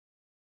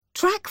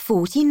Track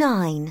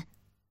 49.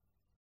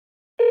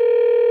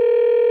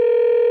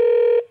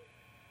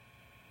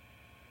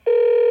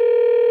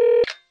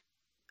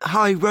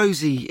 Hi,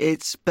 Rosie,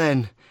 it's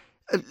Ben.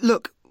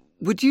 Look,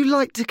 would you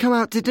like to come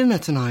out to dinner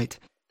tonight?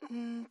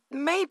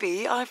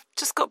 Maybe. I've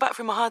just got back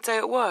from a hard day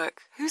at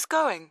work. Who's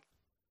going?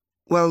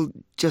 Well,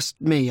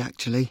 just me,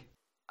 actually.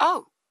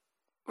 Oh,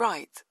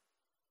 right.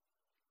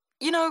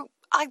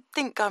 I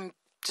think I'm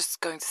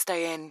just going to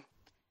stay in.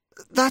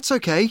 That's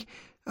okay.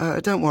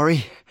 Don't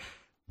worry.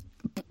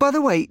 By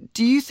the way,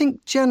 do you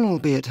think Jen will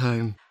be at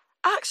home?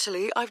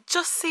 Actually, I've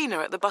just seen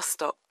her at the bus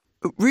stop.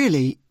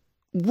 Really?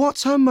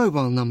 What's her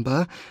mobile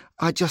number?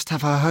 I just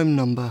have her home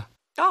number.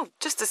 Oh,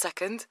 just a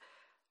second.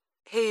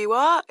 Here you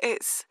are.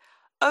 It's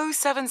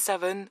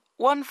 077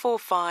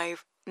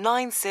 145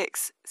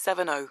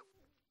 9670.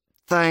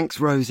 Thanks,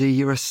 Rosie.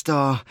 You're a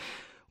star.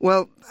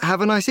 Well,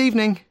 have a nice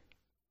evening.